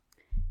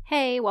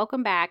Hey,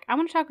 welcome back. I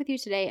want to talk with you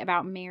today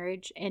about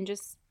marriage and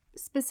just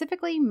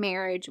specifically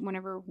marriage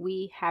whenever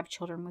we have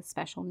children with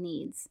special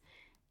needs.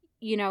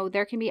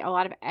 There can be a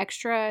lot of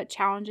extra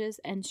challenges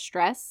and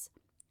stress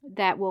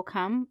that will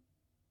come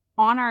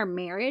on our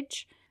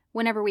marriage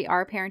whenever we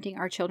are parenting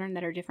our children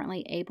that are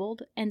differently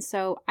abled. And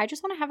so I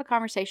just want to have a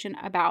conversation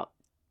about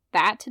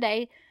that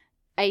today,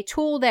 a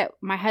tool that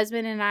my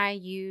husband and I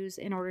use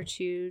in order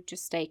to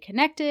just stay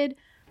connected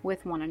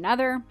with one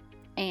another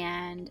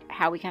and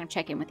how we kind of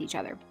check in with each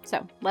other.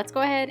 So let's go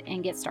ahead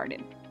and get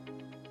started.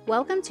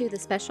 Welcome to the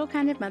Special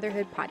Kind of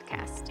Motherhood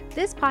podcast.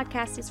 This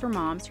podcast is for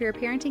moms who are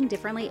parenting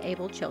differently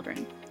abled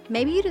children.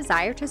 Maybe you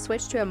desire to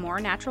switch to a more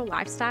natural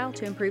lifestyle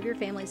to improve your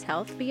family's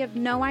health, but you have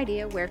no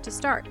idea where to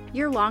start.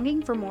 You're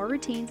longing for more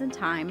routines and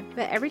time,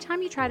 but every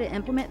time you try to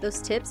implement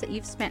those tips that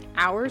you've spent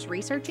hours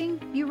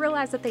researching, you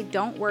realize that they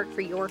don't work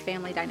for your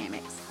family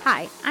dynamics.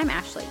 Hi, I'm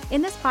Ashley.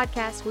 In this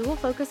podcast, we will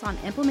focus on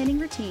implementing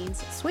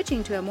routines,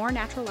 switching to a more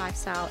natural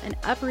lifestyle, and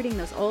uprooting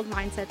those old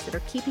mindsets that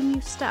are keeping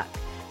you stuck,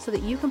 so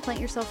that you can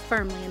plant yourself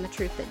firmly in the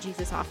truth that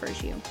Jesus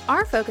offers you.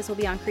 Our focus will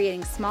be on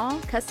creating small,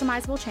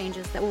 customizable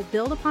changes that will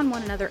build upon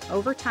one another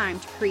over time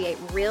to create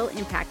real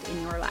impact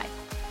in your life.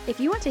 If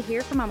you want to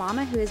hear from a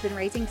mama who has been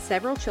raising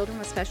several children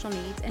with special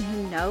needs and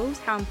who knows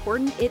how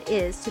important it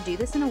is to do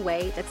this in a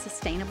way that's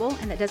sustainable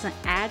and that doesn't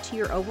add to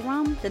your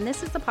overwhelm, then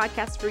this is the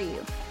podcast for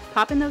you.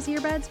 Pop in those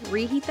earbuds,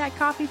 reheat that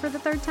coffee for the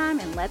third time,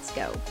 and let's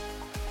go.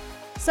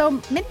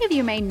 So many of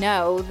you may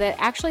know that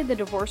actually the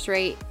divorce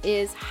rate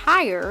is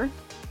higher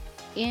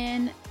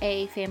in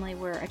a family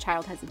where a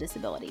child has a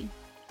disability.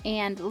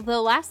 And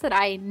the last that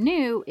I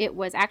knew, it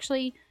was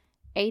actually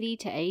 80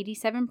 to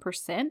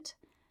 87%.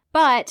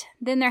 But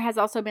then there has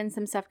also been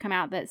some stuff come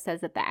out that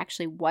says that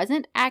actually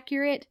wasn't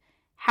accurate.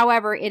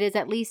 However, it is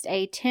at least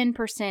a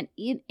 10%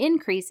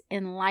 increase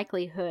in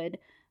likelihood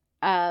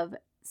of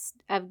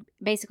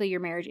basically your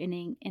marriage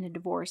ending in a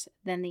divorce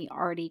than the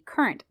already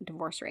current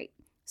divorce rate.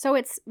 So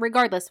it's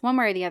regardless, one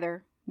way or the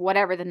other,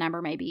 whatever the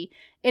number may be,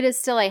 it is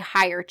still a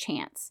higher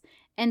chance.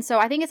 And so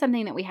I think it's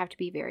something that we have to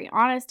be very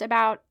honest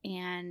about,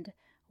 and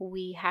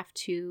we have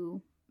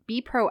to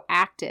be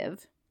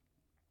proactive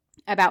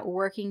about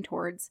working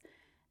towards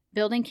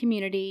building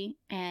community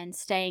and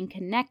staying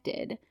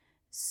connected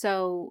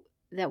so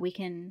that we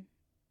can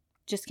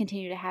just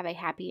continue to have a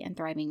happy and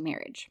thriving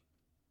marriage.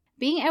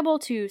 Being able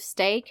to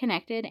stay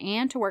connected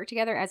and to work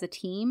together as a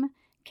team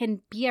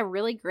can be a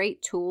really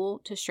great tool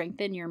to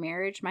strengthen your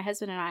marriage. My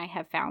husband and I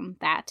have found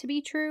that to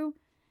be true.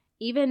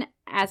 Even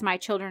as my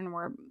children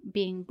were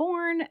being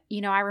born,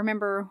 I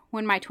remember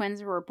when my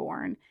twins were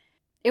born,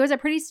 it was a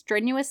pretty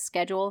strenuous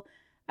schedule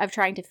of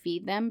trying to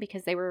feed them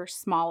because they were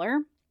smaller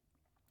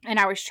and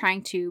I was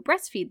trying to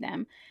breastfeed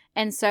them.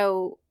 And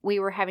so we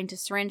were having to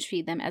syringe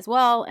feed them as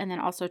well. And then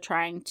also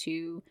trying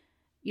to,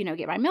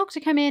 get my milk to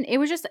come in. It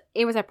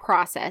was a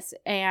process.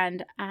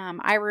 And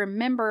I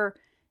remember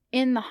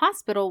in the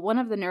hospital, one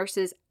of the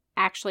nurses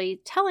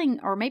actually telling,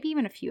 or maybe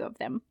even a few of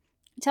them,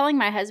 telling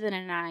my husband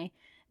and I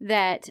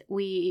that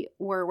we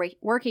were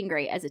working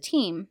great as a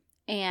team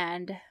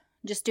and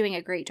just doing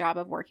a great job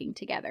of working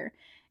together.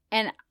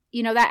 And,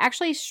 that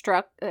actually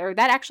stuck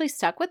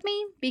with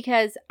me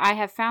because I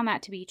have found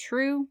that to be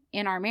true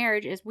in our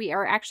marriage is we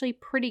are actually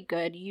pretty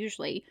good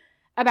usually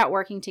about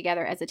working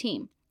together as a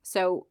team.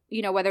 So,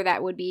 whether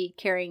that would be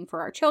caring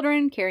for our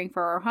children, caring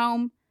for our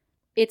home,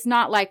 it's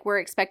not like we're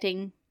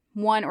expecting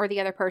one or the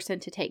other person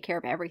to take care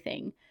of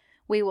everything.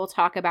 We will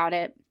talk about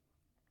it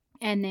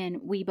and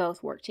then we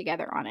both work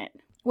together on it,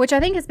 which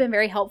I think has been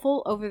very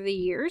helpful over the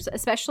years,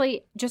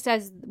 especially just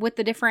as with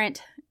the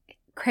different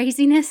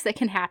craziness that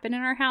can happen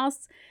in our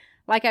house.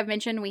 Like I've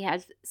mentioned, we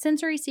have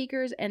sensory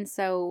seekers, and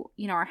so,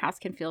 our house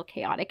can feel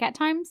chaotic at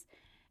times.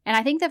 And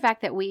I think the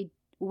fact that we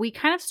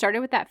kind of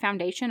started with that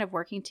foundation of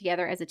working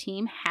together as a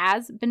team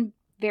has been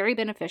very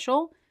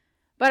beneficial.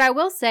 But I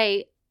will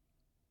say,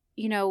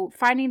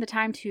 finding the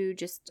time to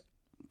just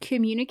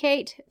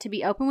communicate, to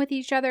be open with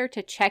each other,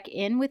 to check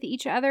in with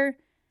each other,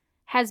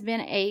 has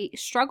been a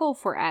struggle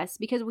for us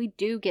because we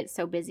do get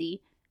so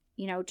busy,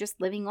 just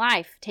living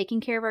life,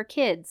 taking care of our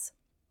kids,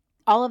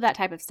 all of that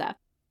type of stuff.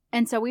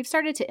 And so we've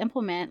started to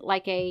implement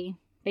like a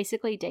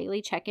basically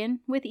daily check-in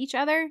with each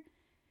other.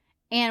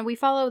 And we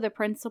follow the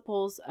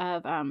principles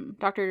of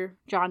Dr.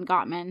 John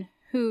Gottman,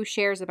 who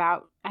shares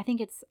about, I think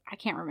it's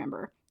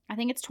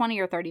 20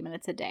 or 30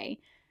 minutes a day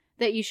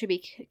that you should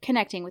be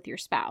connecting with your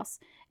spouse.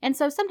 And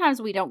so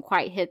sometimes we don't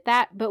quite hit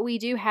that, but we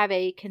do have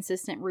a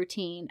consistent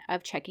routine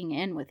of checking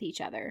in with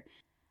each other.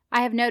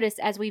 I have noticed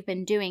as we've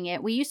been doing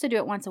it, we used to do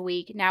it once a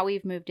week. Now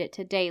we've moved it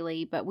to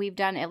daily, but we've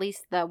done at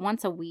least the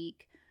once a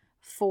week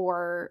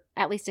for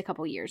at least a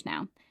couple years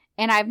now.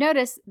 And I've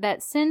noticed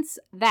that since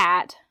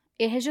that,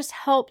 it has just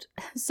helped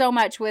so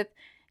much with,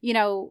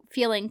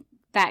 feeling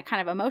that kind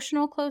of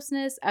emotional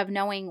closeness of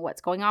knowing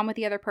what's going on with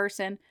the other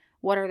person.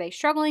 What are they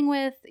struggling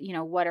with?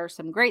 What are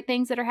some great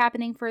things that are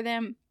happening for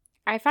them?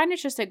 I find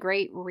it's just a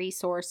great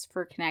resource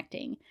for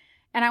connecting.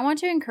 And I want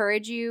to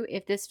encourage you,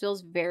 if this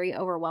feels very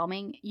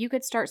overwhelming, you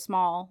could start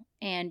small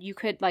and you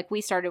could, like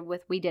we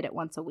did it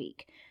once a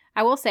week.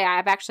 I will say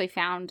I've actually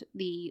found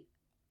the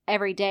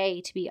every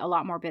day to be a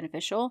lot more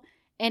beneficial.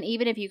 And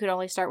even if you could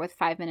only start with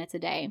 5 minutes a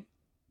day,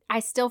 I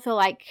still feel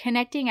like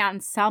connecting on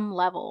some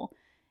level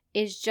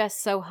is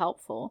just so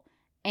helpful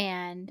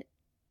and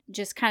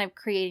just kind of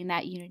creating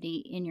that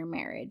unity in your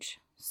marriage.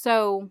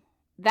 So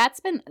that's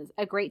been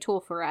a great tool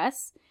for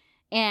us.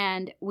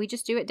 And we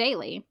just do it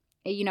daily.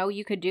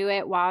 You could do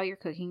it while you're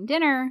cooking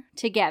dinner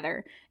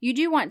together. You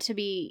do want to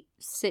be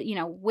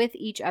with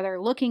each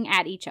other, looking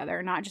at each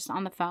other, not just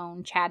on the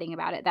phone, chatting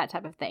about it, that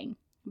type of thing.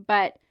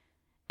 But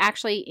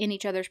actually in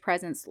each other's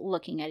presence,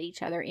 looking at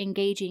each other,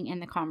 engaging in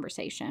the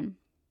conversation.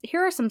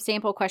 Here are some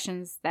sample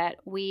questions that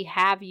we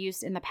have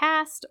used in the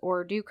past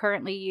or do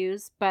currently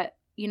use. But,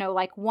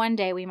 like one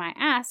day we might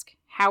ask,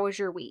 how was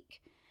your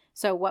week?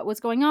 So what was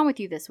going on with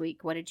you this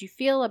week? What did you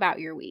feel about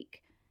your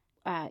week?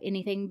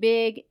 Anything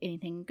big,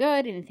 anything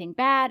good, anything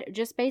bad?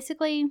 Just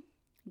basically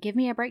give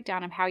me a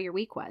breakdown of how your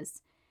week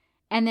was.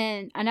 And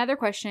then another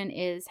question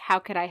is, how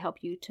could I help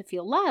you to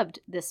feel loved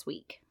this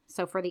week?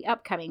 So for the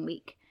upcoming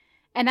week.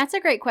 And that's a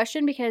great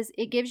question because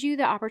it gives you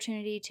the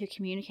opportunity to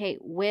communicate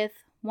with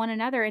one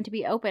another and to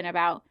be open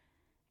about,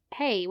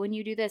 hey, when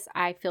you do this,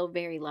 I feel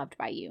very loved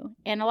by you.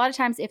 And a lot of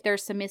times if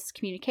there's some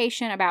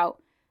miscommunication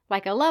about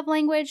like a love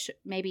language,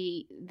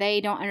 maybe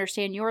they don't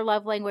understand your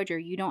love language or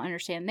you don't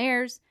understand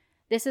theirs,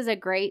 this is a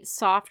great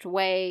soft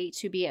way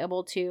to be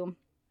able to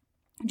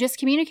just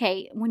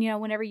communicate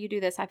whenever you do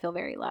this, I feel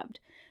very loved.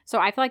 So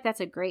I feel like that's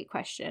a great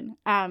question.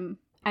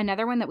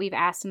 Another one that we've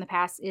asked in the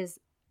past is,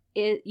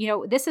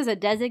 this is a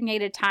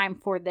designated time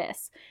for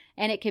this.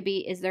 And it could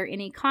be, is there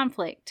any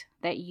conflict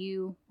that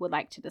you would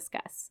like to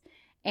discuss?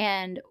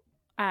 And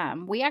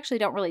we actually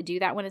don't really do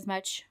that one as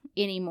much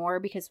anymore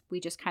because we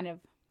just kind of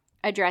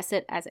address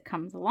it as it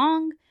comes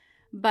along.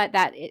 But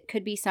that it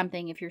could be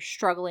something if you're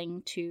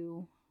struggling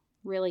to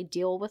really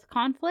deal with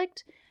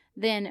conflict,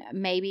 then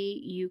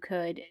maybe you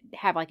could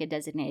have like a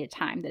designated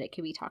time that it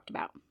could be talked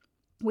about.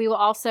 We will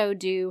also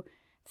do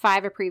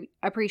 5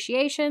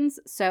 appreciations.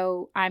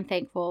 So I'm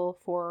thankful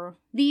for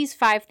these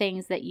 5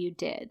 things that you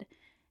did.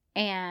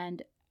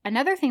 And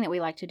another thing that we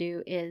like to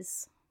do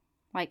is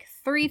like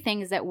 3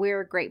 things that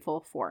we're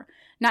grateful for.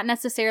 Not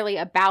necessarily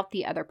about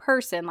the other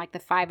person, like the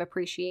 5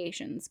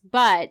 appreciations,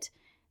 but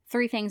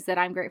 3 things that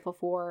I'm grateful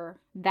for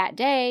that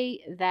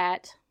day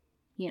that,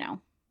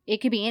 it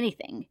could be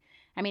anything.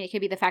 I mean, it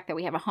could be the fact that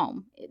we have a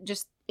home,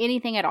 just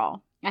anything at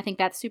all. I think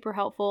that's super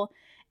helpful.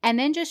 And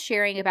then just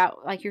sharing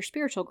about like your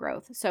spiritual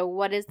growth. So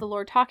what is the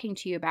Lord talking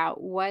to you about?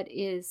 What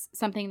is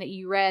something that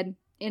you read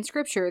in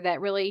scripture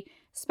that really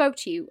spoke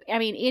to you? I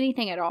mean,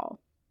 anything at all.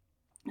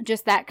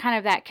 Just that kind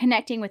of that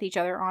connecting with each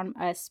other on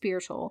a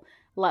spiritual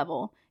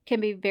level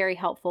can be very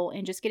helpful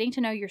in just getting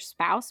to know your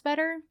spouse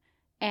better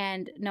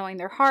and knowing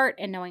their heart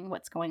and knowing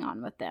what's going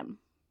on with them.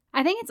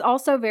 I think it's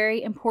also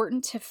very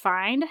important to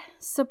find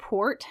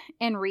support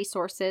and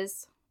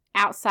resources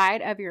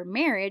outside of your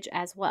marriage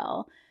as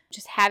well.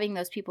 Just having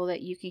those people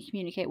that you can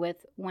communicate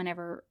with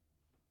whenever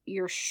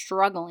you're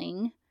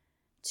struggling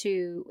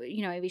to,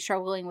 maybe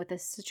struggling with a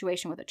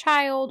situation with a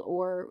child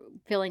or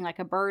feeling like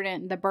the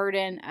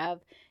burden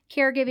of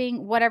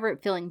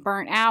caregiving, feeling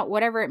burnt out,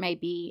 whatever it may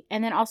be.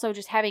 And then also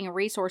just having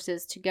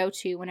resources to go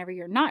to whenever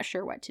you're not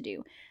sure what to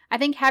do. I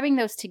think having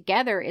those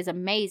together is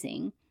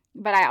amazing.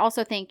 But I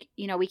also think,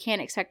 we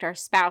can't expect our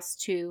spouse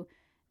to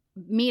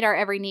meet our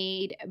every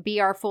need,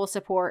 be our full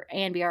support,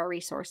 and be our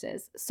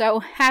resources. So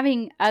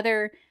having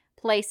other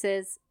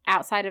places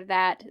outside of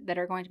that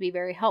are going to be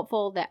very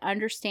helpful, that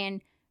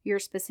understand your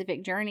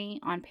specific journey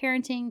on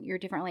parenting, your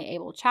differently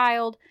able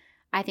child,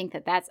 I think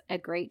that that's a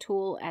great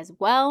tool as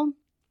well.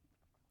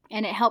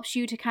 And it helps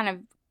you to kind of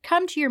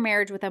come to your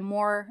marriage with a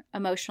more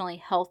emotionally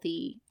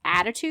healthy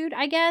attitude,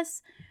 I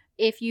guess.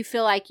 If you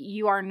feel like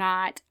you are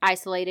not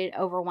isolated,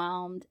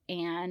 overwhelmed,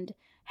 and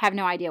have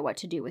no idea what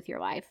to do with your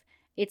life.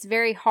 It's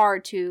very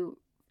hard to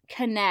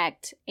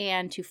connect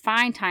and to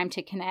find time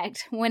to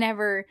connect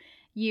whenever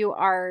you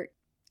are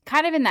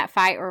kind of in that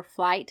fight or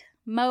flight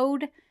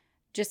mode,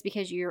 just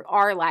because you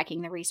are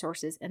lacking the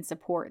resources and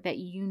support that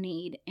you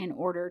need in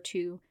order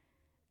to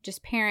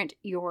just parent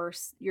your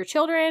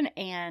children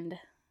and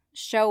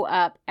show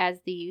up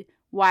as the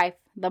wife,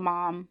 the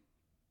mom,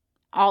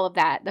 all of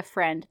that, the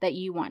friend that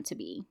you want to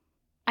be.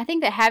 I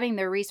think that having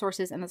the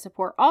resources and the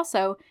support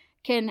also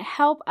can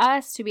help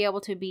us to be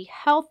able to be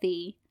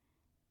healthy,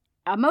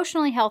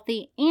 emotionally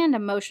healthy, and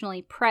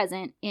emotionally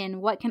present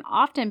in what can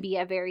often be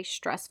a very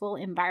stressful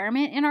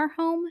environment in our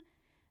home.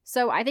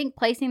 So I think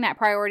placing that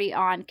priority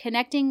on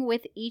connecting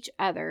with each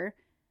other,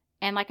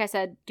 and like I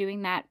said,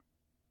 doing that,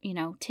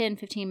 10,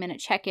 15-minute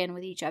check-in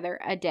with each other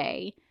a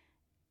day,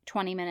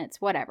 20 minutes,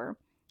 whatever.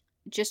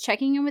 Just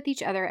checking in with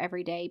each other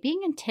every day,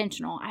 being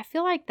intentional. I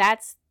feel like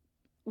that's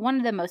one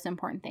of the most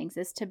important things,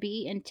 is to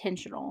be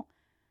intentional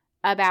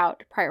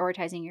about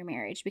prioritizing your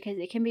marriage, because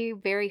it can be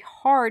very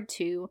hard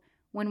to,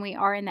 when we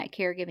are in that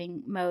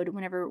caregiving mode,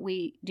 whenever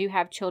we do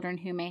have children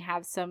who may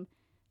have some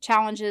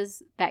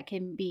challenges that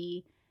can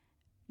be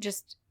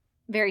just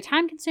very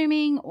time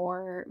consuming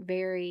or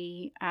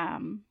very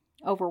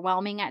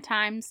overwhelming at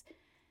times.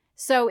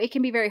 So it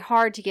can be very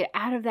hard to get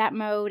out of that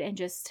mode and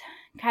just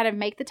kind of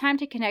make the time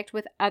to connect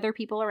with other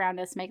people around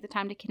us, make the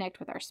time to connect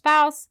with our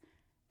spouse,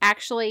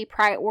 actually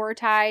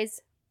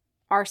prioritize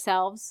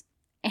ourselves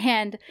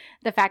and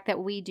the fact that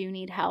we do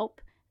need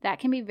help. That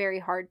can be very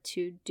hard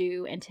to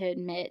do and to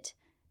admit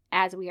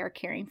as we are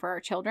caring for our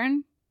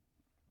children,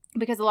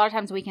 because a lot of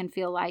times we can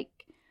feel like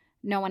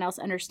no one else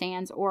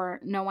understands or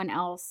no one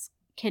else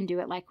can do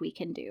it like we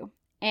can do.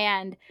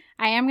 And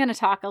I am going to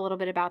talk a little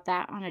bit about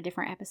that on a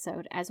different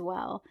episode as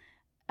well.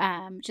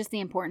 Just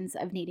the importance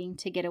of needing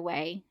to get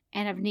away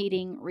and of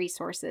needing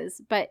resources.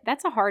 But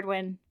that's a hard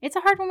one. It's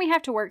a hard one we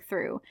have to work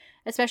through,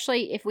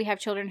 especially if we have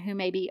children who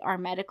maybe are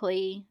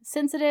medically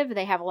sensitive.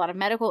 They have a lot of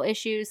medical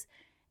issues.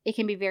 It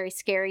can be very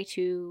scary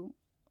to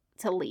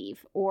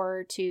leave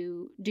or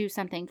to do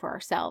something for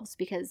ourselves,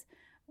 because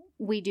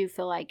we do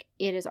feel like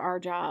it is our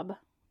job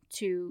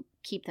to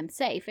keep them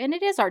safe, and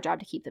it is our job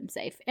to keep them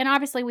safe. And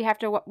obviously we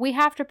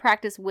have to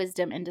practice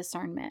wisdom and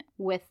discernment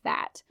with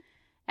that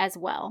as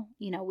well.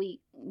 You know, we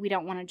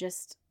don't want to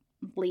just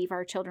leave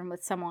our children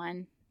with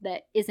someone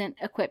that isn't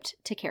equipped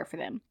to care for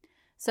them.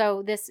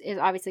 So this is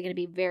obviously going to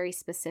be very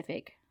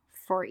specific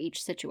for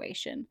each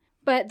situation.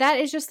 But that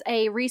is just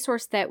a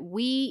resource that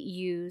we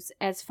use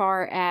as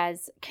far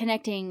as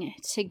connecting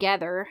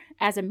together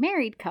as a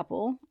married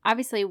couple.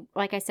 Obviously,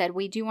 like I said,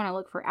 we do want to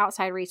look for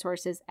outside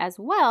resources as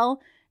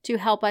well to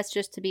help us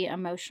just to be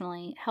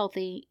emotionally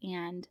healthy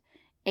and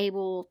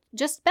able,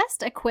 just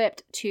best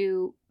equipped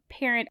to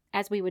parent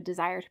as we would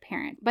desire to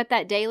parent. But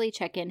that daily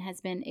check-in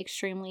has been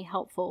extremely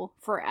helpful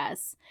for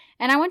us.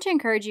 And I want to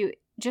encourage you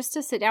just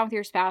to sit down with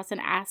your spouse and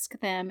ask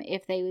them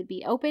if they would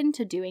be open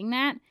to doing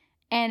that.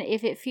 And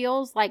if it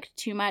feels like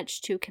too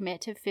much to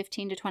commit to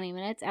 15 to 20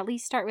 minutes, at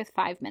least start with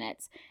 5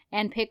 minutes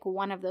and pick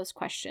one of those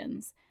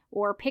questions,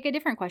 or pick a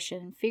different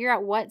question. Figure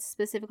out what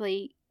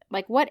specifically,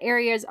 like what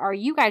areas are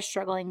you guys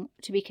struggling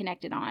to be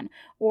connected on,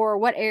 or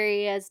what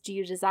areas do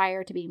you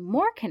desire to be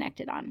more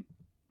connected on?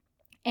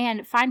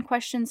 And find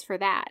questions for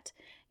that.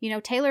 You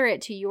know, tailor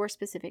it to your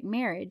specific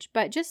marriage,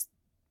 but just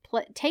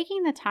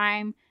taking the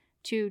time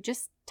to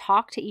just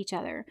talk to each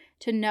other,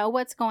 to know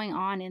what's going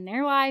on in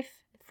their life,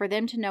 for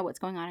them to know what's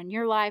going on in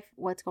your life,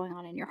 what's going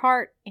on in your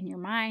heart, in your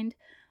mind,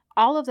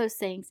 all of those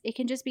things. It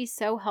can just be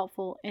so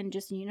helpful in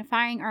just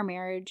unifying our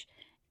marriage.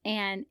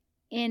 And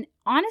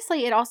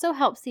honestly, it also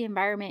helps the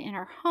environment in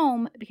our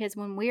home, because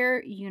when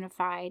we're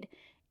unified,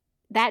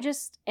 that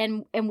just,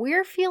 and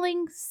we're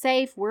feeling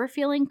safe, we're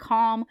feeling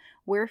calm,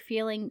 we're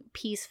feeling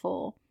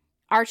peaceful.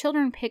 Our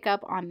children pick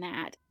up on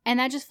that, and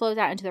that just flows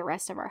out into the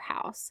rest of our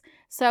house.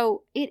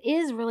 So it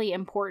is really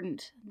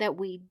important that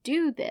we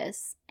do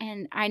this.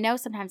 And I know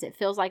sometimes it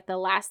feels like the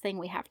last thing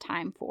we have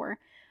time for.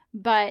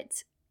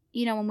 But,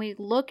 you know, when we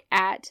look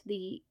at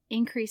the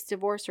increased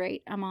divorce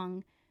rate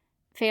among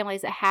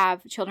families that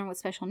have children with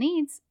special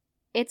needs,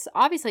 it's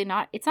obviously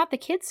it's not the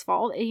kids'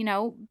 fault. You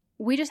know,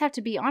 we just have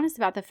to be honest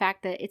about the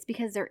fact that it's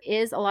because there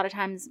is a lot of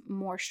times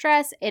more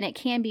stress, and it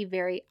can be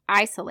very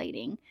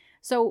isolating.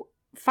 So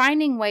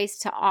finding ways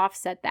to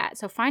offset that.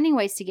 So finding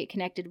ways to get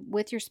connected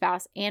with your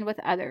spouse and with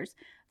others,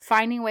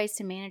 finding ways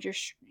to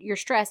manage your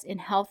stress in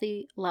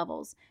healthy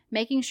levels,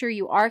 making sure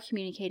you are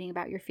communicating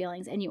about your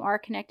feelings and you are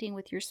connecting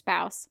with your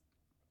spouse,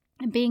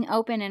 and being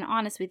open and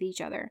honest with each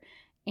other,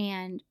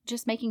 and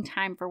just making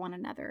time for one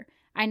another.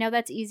 I know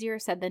that's easier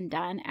said than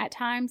done at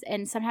times,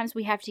 and sometimes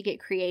we have to get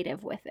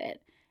creative with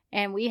it.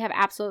 And we have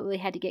absolutely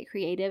had to get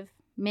creative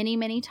many,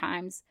 many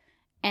times.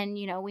 And,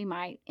 you know, we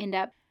might end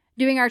up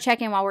doing our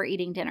check-in while we're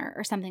eating dinner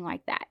or something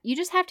like that. You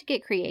just have to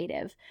get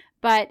creative,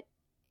 but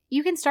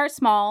you can start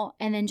small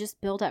and then just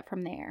build up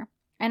from there.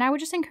 And I would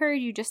just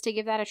encourage you just to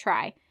give that a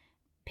try.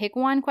 Pick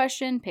one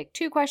question, pick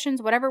 2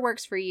 questions, whatever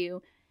works for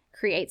you.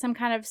 Create some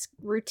kind of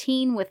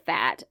routine with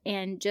that.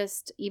 And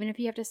just, even if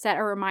you have to set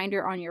a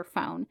reminder on your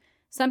phone,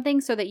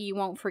 something so that you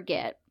won't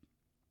forget.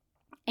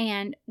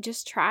 And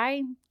just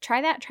try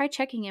that. Try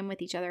checking in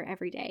with each other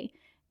every day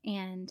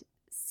and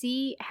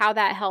see how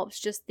that helps,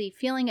 just the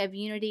feeling of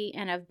unity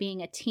and of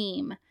being a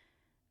team,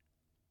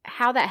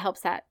 how that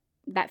helps that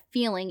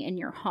feeling in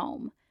your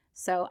home.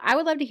 So I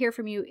would love to hear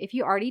from you. If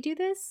you already do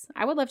this,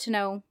 I would love to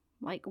know,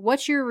 like,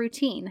 what's your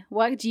routine?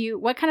 What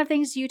kind of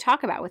things do you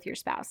talk about with your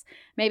spouse?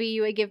 Maybe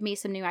you would give me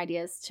some new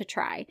ideas to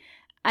try.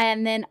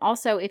 And then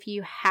also, if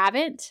you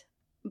haven't,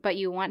 but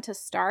you want to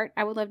start,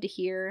 I would love to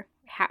hear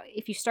how,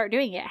 if you start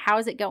doing it, how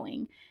is it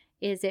going?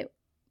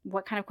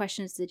 What kind of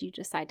questions did you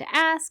decide to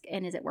ask?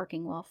 And is it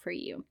working well for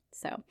you?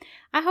 So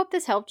I hope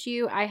this helped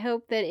you. I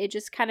hope that it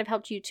just kind of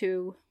helped you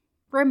to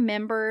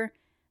remember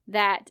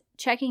that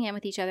checking in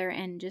with each other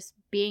and just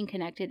being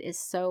connected is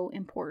so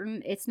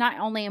important. It's not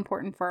only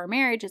important for our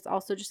marriage, it's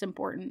also just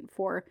important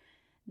for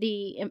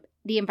the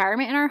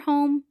environment in our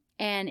home.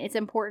 And it's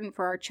important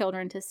for our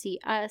children to see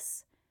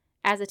us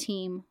as a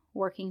team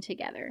working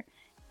together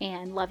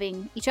and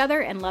loving each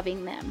other and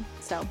loving them.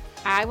 So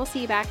I will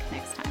see you back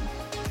next time.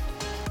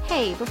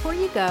 Hey, before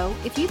you go,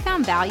 if you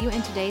found value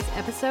in today's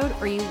episode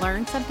or you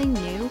learned something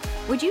new,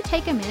 would you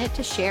take a minute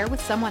to share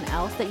with someone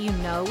else that you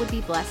know would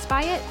be blessed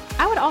by it?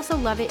 I would also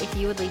love it if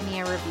you would leave me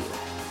a review.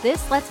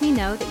 This lets me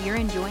know that you're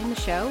enjoying the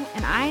show,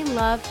 and I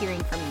love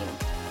hearing from you.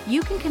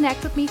 You can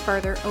connect with me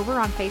further over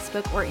on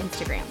Facebook or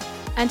Instagram.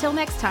 Until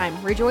next time,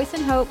 rejoice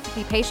in hope,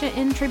 be patient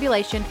in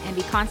tribulation, and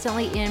be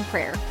constantly in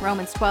prayer.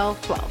 Romans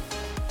 12:12.